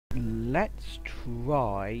let's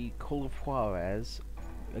try Call of Juarez,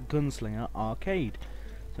 a gunslinger arcade.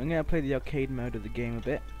 So I'm going to play the arcade mode of the game a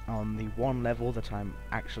bit on the one level that I'm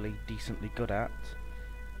actually decently good at,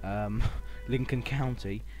 Lincoln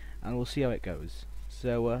County, and we'll see how it goes.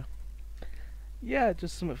 So yeah,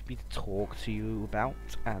 just something for me to talk to you about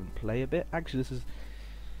and play a bit. Actually, this is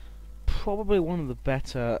probably one of the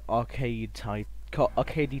better arcade type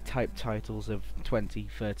titles of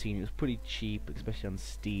 2013. It was pretty cheap, especially on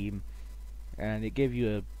Steam, and it gave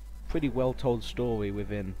you a pretty well told story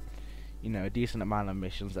within, you know, a decent amount of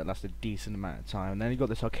missions that last a decent amount of time. And then you got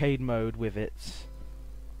this arcade mode with its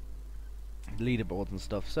leaderboards and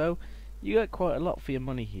stuff, so you get quite a lot for your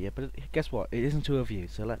money here. But guess what? It isn't a review,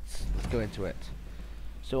 so let's go into it.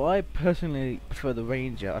 So I personally prefer the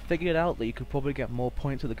Ranger. I figured out that you could probably get more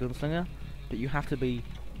points with the Gunslinger, but you have to be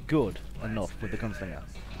good enough with the Gunslinger.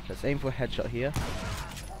 Let's aim for a headshot here.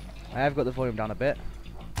 I have got the volume down a bit.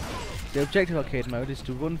 The objective arcade mode is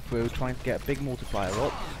to run through trying to get a big multiplier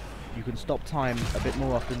up. You can stop time a bit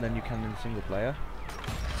more often than you can in single player.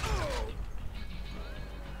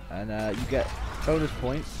 And you get bonus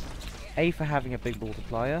points, A for having a big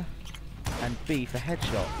multiplier, and B for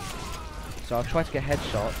headshots. So I'll try to get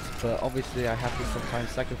headshots, but obviously I have to sometimes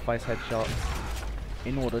sacrifice headshots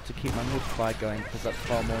in order to keep my multiplier going, because that's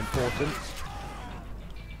far more important.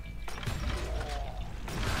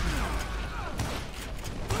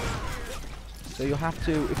 So you have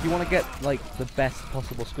to, if you want to get like the best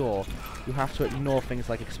possible score, you have to ignore things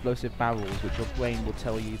like explosive barrels, which your brain will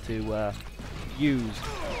tell you to use.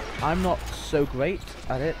 I'm not so great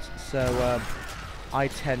at it, so I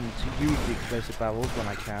tend to use the explosive barrels when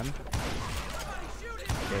I can.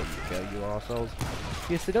 There you go, you arseholes.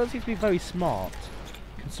 Yes, they don't seem to be very smart,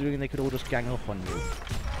 considering they could all just gang up on you.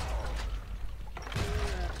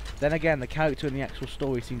 Then again, the character in the actual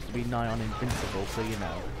story seems to be nigh on invincible, so you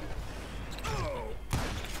know.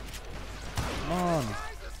 Come on.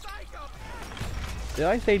 Did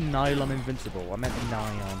I say nigh on invincible? I meant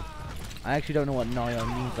nigh on. I actually don't know what nigh on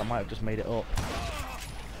means, I might have just made it up.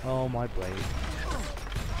 Oh my brain.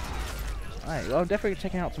 Alright, well I'm definitely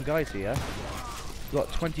checking out some guys here. We've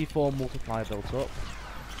got 24 multiplier built up.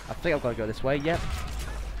 I think I've got to go this way, yep.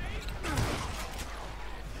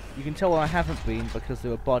 You can tell where I haven't been because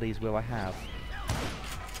there are bodies where I have.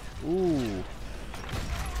 Ooh.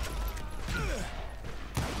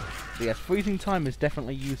 So yes, freezing time is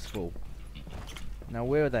definitely useful. Now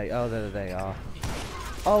where are they? Oh, there they are.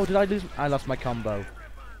 Oh, did I lose? I lost my combo.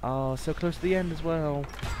 Oh, so close to the end as well.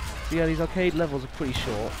 So yeah, these arcade levels are pretty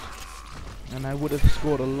short, and I would have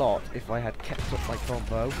scored a lot if I had kept up my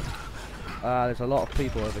combo. There's a lot of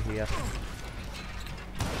people over here.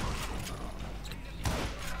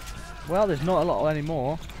 Well, there's not a lot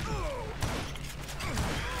anymore.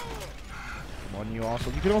 Come on, you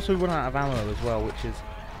arsehole. You can also run out of ammo as well, which is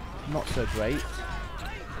not so great,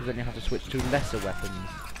 because then you have to switch to lesser weapons.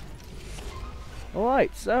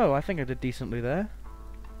 Alright, so I think I did decently there.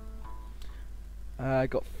 I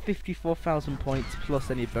got 54,000 points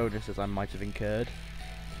plus any bonuses I might have incurred.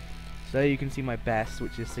 So you can see my best,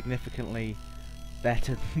 which is significantly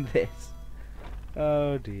better than this.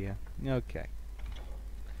 Oh dear. Okay.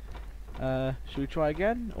 Should we try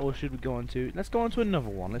again, or should we go on to? Let's go on to another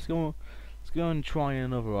one. Let's go and try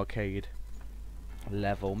another arcade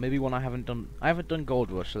level. Maybe one I haven't done. I haven't done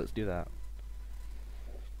Gold Rush, so let's do that.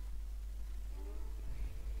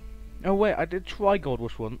 Oh wait, I did try Gold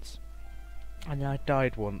Rush once, and I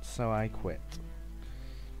died once, so I quit.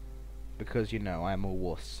 Because, you know, I'm a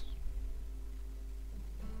wuss.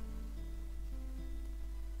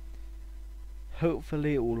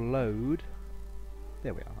 Hopefully it will load.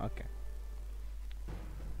 There we are, okay.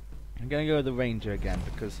 I'm gonna go with the Ranger again,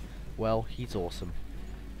 because, well, he's awesome.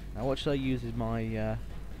 Now what should I use as my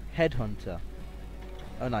Headhunter?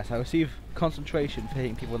 Oh nice, I receive concentration for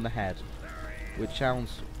hitting people in the head, which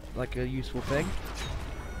sounds like a useful thing.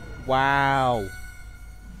 Wow.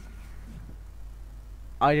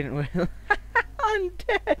 I didn't realize. I'm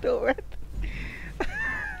dead already.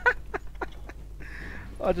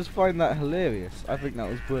 I just find that hilarious. I think that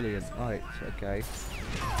was brilliant. Right, okay.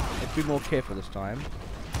 Let's be more careful this time.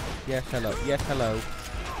 Yes, hello. Yes, hello.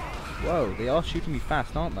 Whoa, they are shooting me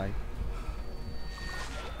fast, aren't they?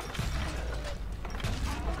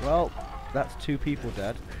 Well, that's 2 people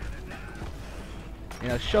dead. In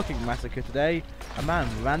a shocking massacre today, a man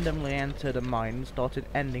randomly entered a mine and started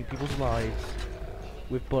ending people's lives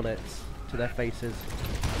with bullets to their faces.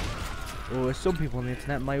 Or as some people on the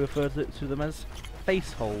internet may refer to them as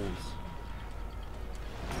face holes.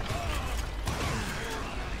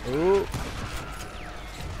 Oh.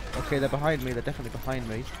 Okay, they're behind me. They're definitely behind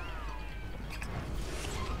me.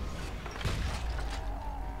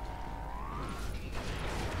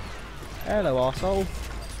 Hello, arsehole.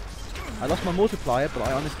 I lost my multiplier, but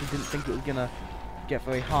I honestly didn't think it was gonna get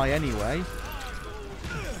very high anyway.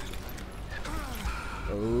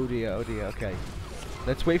 Oh dear, okay.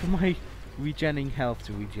 Let's wait for my regenning health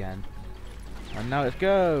to regen. And now let's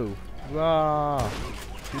go! Hurrah!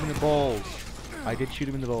 Shoot him in the balls. I did shoot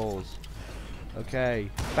him in the balls. Okay,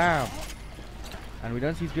 bam! And we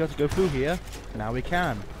don't seem to be able to go through here. Now we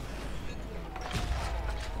can.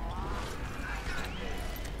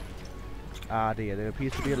 Ah dear, there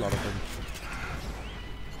appears to be a lot of them.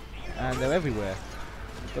 And they're everywhere.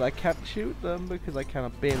 But I can't shoot them because I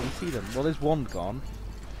cannot barely see them. Well, there's one gone.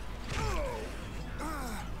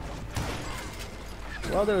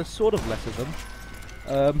 Well, there are sort of less of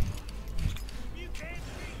them.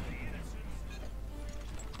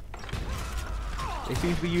 They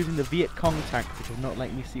seem to be using the Viet Cong tactic of not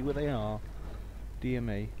letting me see where they are. Dear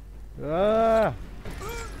me. Ah!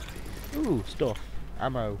 Ooh, stuff.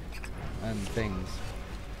 Ammo. And things.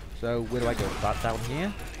 So, where do I go? Back down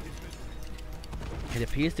here? It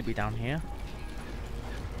appears to be down here.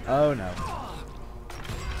 Oh no.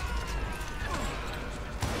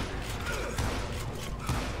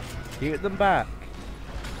 Get them back.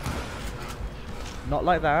 Not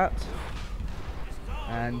like that.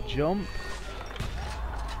 And jump.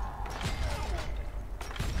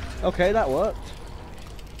 Okay, that worked.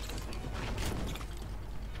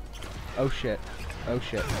 Oh shit. Oh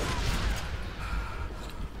shit.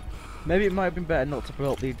 Maybe it might have been better not to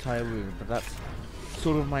blow up the entire room, but that's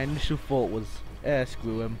sort of my initial thought was,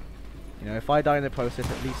 screw him. You know, if I die in the process,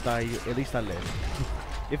 at least I lived.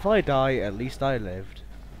 If I die, at least I lived.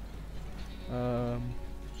 Oh,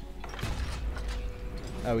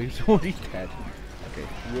 he's already dead. Okay.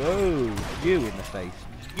 Whoa! You in the face.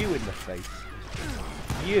 You in the face.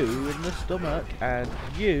 You in the stomach. And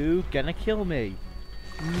you gonna kill me.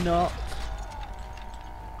 Not.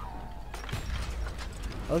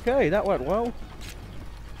 Okay, that went well.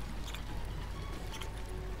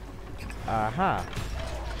 Aha.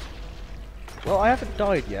 Well, I haven't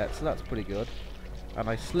died yet, so that's pretty good. And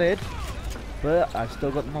I slid, but I've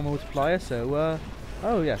still got my multiplier, so,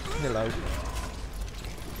 oh yes, hello.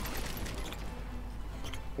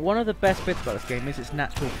 One of the best bits about this game is its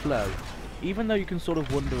natural flow. Even though you can sort of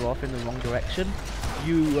wander off in the wrong direction,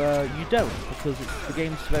 you don't, because the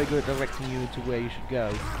game's very good at directing you to where you should go.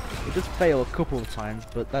 It does fail a couple of times,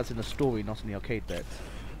 but that's in the story, not in the arcade bits.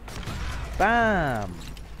 Bam!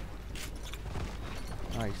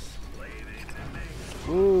 Nice.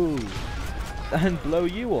 Ooh! And blow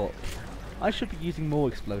you up. I should be using more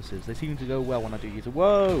explosives. They seem to go well when I do use it.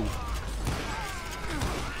 Whoa!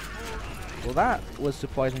 Well, that was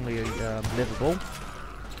surprisingly livable.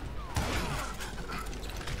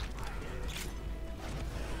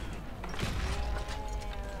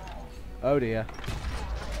 Oh dear.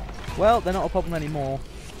 Well, they're not a problem anymore.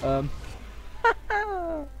 Oh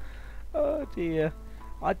dear.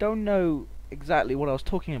 I don't know exactly what I was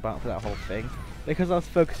talking about for that whole thing, because I was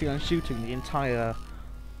focusing on shooting. The entire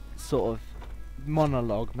sort of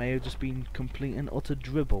monologue may have just been complete and utter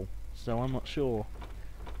dribble, so I'm not sure.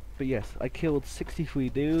 But yes, I killed 63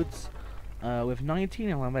 dudes with 19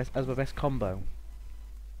 as my best combo.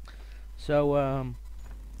 So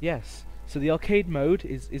yes. So the arcade mode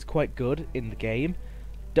is quite good in the game.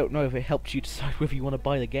 Don't know if it helps you decide whether you want to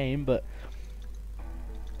buy the game, but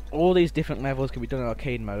all these different levels can be done in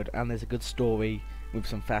arcade mode, and there's a good story with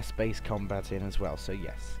some fast-paced combat in as well. So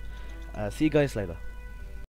yes, see you guys later.